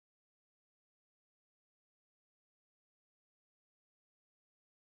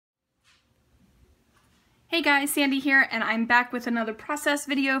Hey guys, Sandy here, and I'm back with another process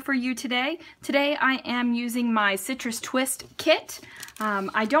video for you today. Today I am using my Citrus Twist kit.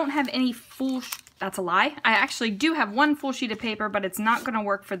 I don't have any full, that's a lie. I actually do have one full sheet of paper, but it's not going to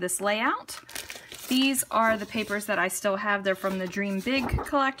work for this layout. These are the papers that I still have. They're from the Dream Big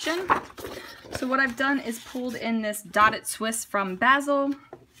collection. So what I've done is pulled in this dotted Swiss from Basil.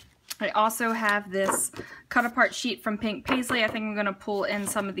 I also have this cut apart sheet from Pink Paisley. I think I'm going to pull in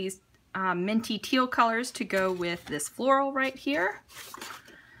some of these minty teal colors to go with this floral right here.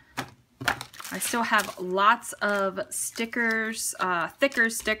 I still have lots of stickers, thicker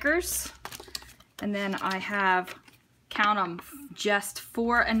stickers, and then I have, count them, just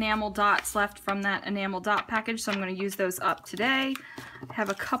 4 enamel dots left from that enamel dot package, so I'm going to use those up today. I have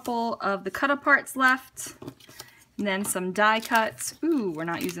a couple of the cut aparts left, and then some die cuts. Ooh, we're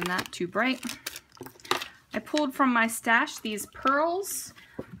not using that, too bright. I pulled from my stash these pearls.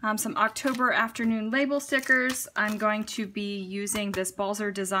 Some October afternoon label stickers. I'm going to be using this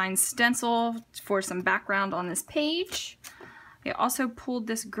Balzer Design stencil for some background on this page. I also pulled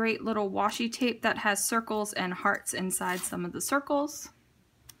this great little washi tape that has circles and hearts inside some of the circles.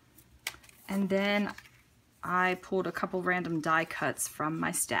 And then I pulled a couple random die cuts from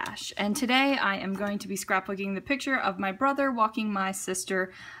my stash. And today I am going to be scrapbooking the picture of my brother walking my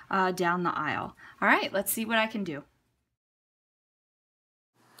sister down the aisle. All right, let's see what I can do.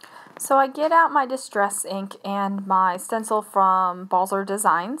 So I get out my distress ink and my stencil from Balzer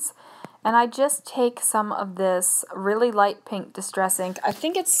Designs, and I just take some of this really light pink distress ink. I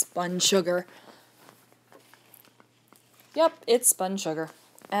think it's spun sugar. Yep, it's spun sugar.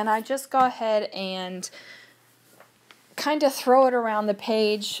 And I just go ahead and kind of throw it around the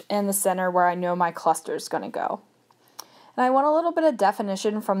page in the center where I know my cluster is going to go. And I want a little bit of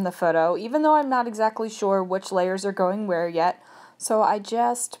definition from the photo, even though I'm not exactly sure which layers are going where yet. So I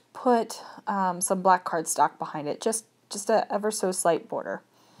just put some black cardstock behind it, just a ever so slight border.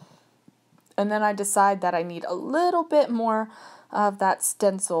 And then I decide that I need a little bit more of that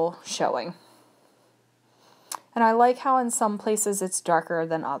stencil showing. And I like how in some places it's darker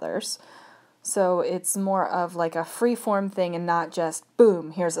than others. So it's more of like a free-form thing and not just,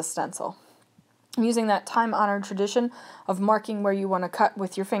 boom, here's a stencil. I'm using that time-honored tradition of marking where you want to cut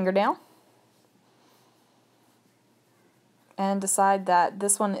with your fingernail. And decide that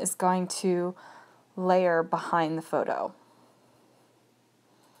this one is going to layer behind the photo.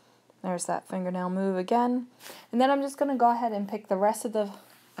 There's that fingernail move again. And then I'm just going to go ahead and pick the rest of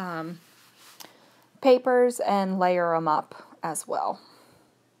the papers and layer them up as well.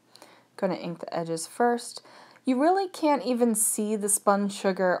 Going to ink the edges first. You really can't even see the spun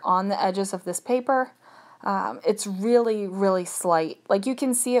sugar on the edges of this paper. It's really, really slight. Like you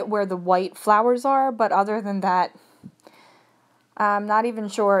can see it where the white flowers are, but other than that, I'm not even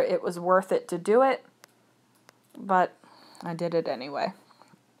sure it was worth it to do it, but I did it anyway.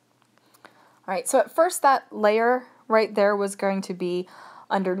 Alright, so at first that layer right there was going to be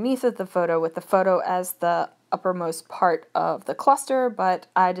underneath of the photo with the photo as the uppermost part of the cluster, but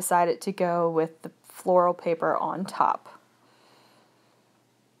I decided to go with the floral paper on top.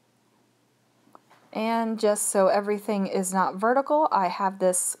 And just so everything is not vertical, I have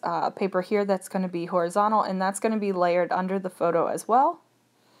this paper here that's going to be horizontal, and that's going to be layered under the photo as well.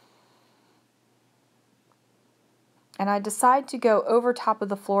 And I decide to go over top of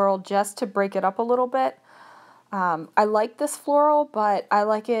the floral just to break it up a little bit. I like this floral, but I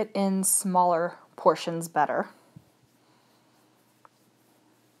like it in smaller portions better.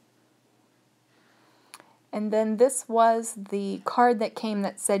 And then this was the card that came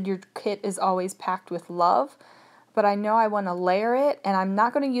that said your kit is always packed with love. But I know I want to layer it, and I'm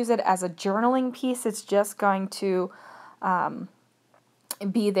not going to use it as a journaling piece. It's just going to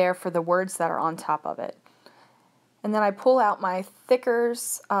be there for the words that are on top of it. And then I pull out my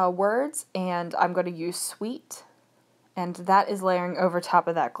thickers words, and I'm going to use sweet. And that is layering over top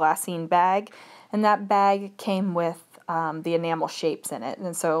of that glassine bag. And that bag came with the enamel shapes in it.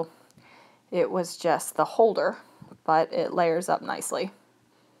 And so it was just the holder, but it layers up nicely.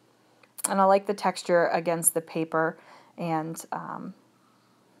 And I like the texture against the paper and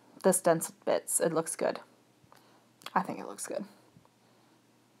the stencil bits. It looks good. I think it looks good.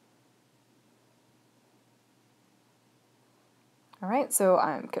 Alright, so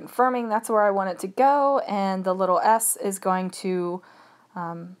I'm confirming that's where I want it to go, and the little S is going to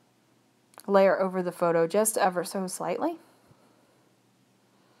layer over the photo just ever so slightly.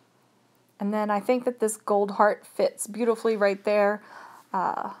 And then I think that this gold heart fits beautifully right there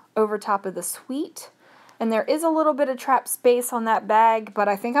over top of the sweet. And there is a little bit of trapped space on that bag, but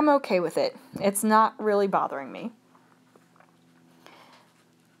I think I'm okay with it. It's not really bothering me.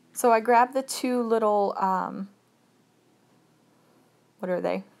 So I grabbed the two little, what are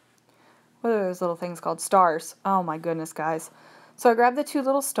they? What are those little things called? Stars. Oh my goodness, guys. So I grabbed the two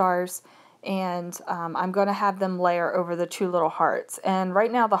little stars, and I'm going to have them layer over the two little hearts. And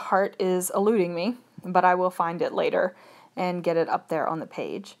right now the heart is eluding me, but I will find it later and get it up there on the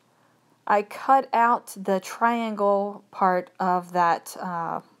page. I cut out the triangle part of that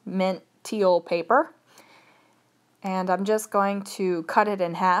mint teal paper, and I'm just going to cut it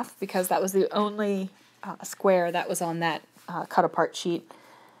in half because that was the only square that was on that cut apart sheet.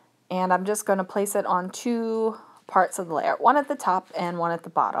 And I'm just going to place it on two parts of the layer, one at the top and one at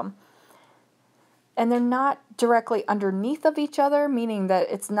the bottom. And they're not directly underneath of each other, meaning that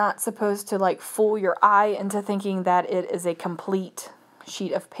it's not supposed to like fool your eye into thinking that it is a complete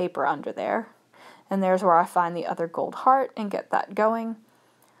sheet of paper under there. And there's where I find the other gold heart and get that going.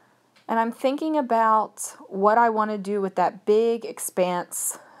 And I'm thinking about what I want to do with that big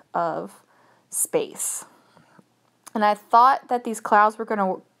expanse of space. And I thought that these clouds were going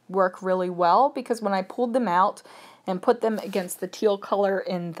to work really well because when I pulled them out and put them against the teal color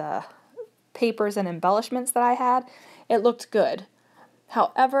in the papers and embellishments that I had, it looked good.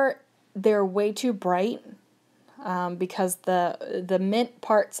 However, they're way too bright because the mint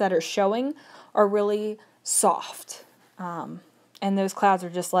parts that are showing are really soft. And those clouds are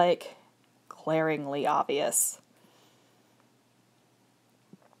just like glaringly obvious.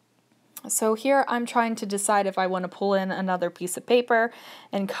 So here I'm trying to decide if I want to pull in another piece of paper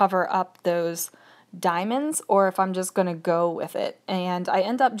and cover up those diamonds or if I'm just going to go with it. And I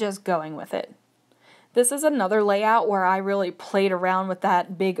end up just going with it. This is another layout where I really played around with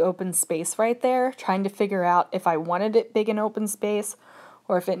that big open space right there, trying to figure out if I wanted it big and open space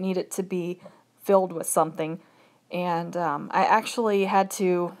or if it needed to be filled with something. And I actually had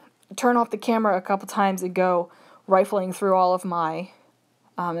to turn off the camera a couple times and go rifling through all of my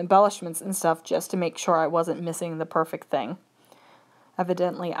embellishments and stuff just to make sure I wasn't missing the perfect thing.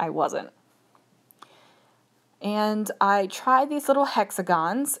 Evidently, I wasn't. And I tried these little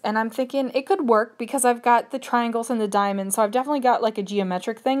hexagons, and I'm thinking it could work because I've got the triangles and the diamonds, so I've definitely got like a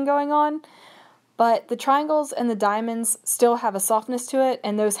geometric thing going on. But the triangles and the diamonds still have a softness to it,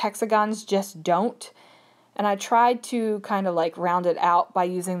 and those hexagons just don't. And I tried to kind of like round it out by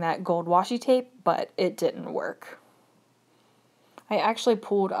using that gold washi tape, but it didn't work. I actually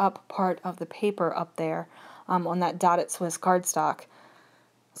pulled up part of the paper up there on that dotted Swiss cardstock.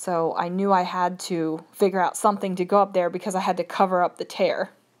 So I knew I had to figure out something to go up there because I had to cover up the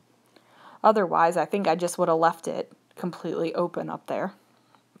tear. Otherwise, I think I just would have left it completely open up there.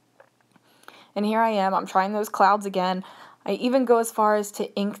 And here I am, I'm trying those clouds again. I even go as far as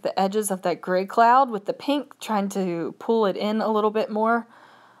to ink the edges of that gray cloud with the pink, trying to pull it in a little bit more.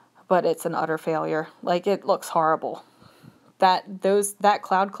 But it's an utter failure. Like, it looks horrible. That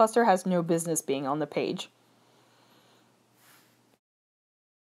cloud cluster has no business being on the page.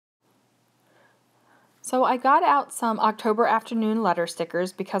 So I got out some October afternoon letter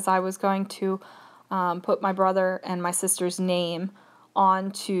stickers because I was going to put my brother and my sister's name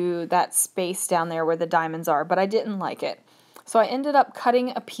onto that space down there where the diamonds are, but I didn't like it. So I ended up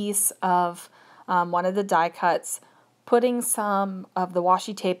cutting a piece of one of the die cuts, putting some of the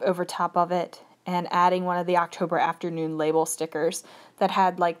washi tape over top of it, and adding one of the October afternoon label stickers that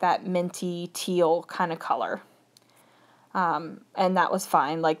had like that minty teal kind of color. And that was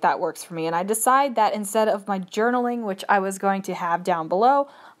fine, like that works for me. And I decide that instead of my journaling, which I was going to have down below,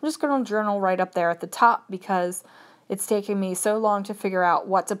 I'm just going to journal right up there at the top because it's taken me so long to figure out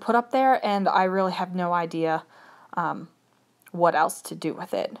what to put up there, and I really have no idea what else to do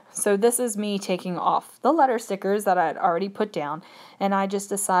with it. So this is me taking off the letter stickers that I had already put down, and I just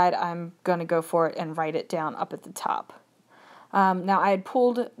decide I'm going to go for it and write it down up at the top. Now I had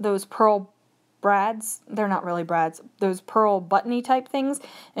pulled those pearl brads, they're not really brads, those pearl buttony type things,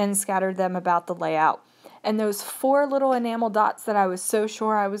 and scattered them about the layout. And those 4 little enamel dots that I was so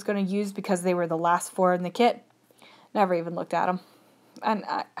sure I was going to use because they were the last 4 in the kit, never even looked at them. And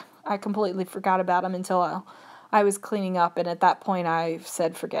I completely forgot about them until I was cleaning up, and at that point I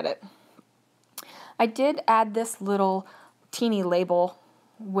said forget it. I did add this little teeny label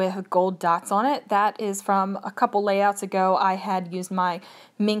with gold dots on it. That is from a couple layouts ago. I had used my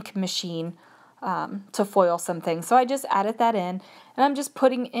Mink machine to foil some things, so I just added that in, and I'm just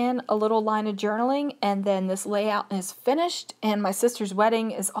putting in a little line of journaling, and then this layout is finished, and my sister's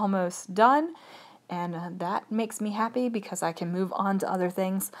wedding is almost done. And that makes me happy because I can move on to other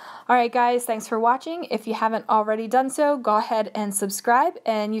things. Alright guys, thanks for watching. If you haven't already done so, go ahead and subscribe,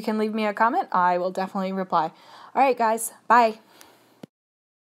 and you can leave me a comment. I will definitely reply. Alright guys, bye.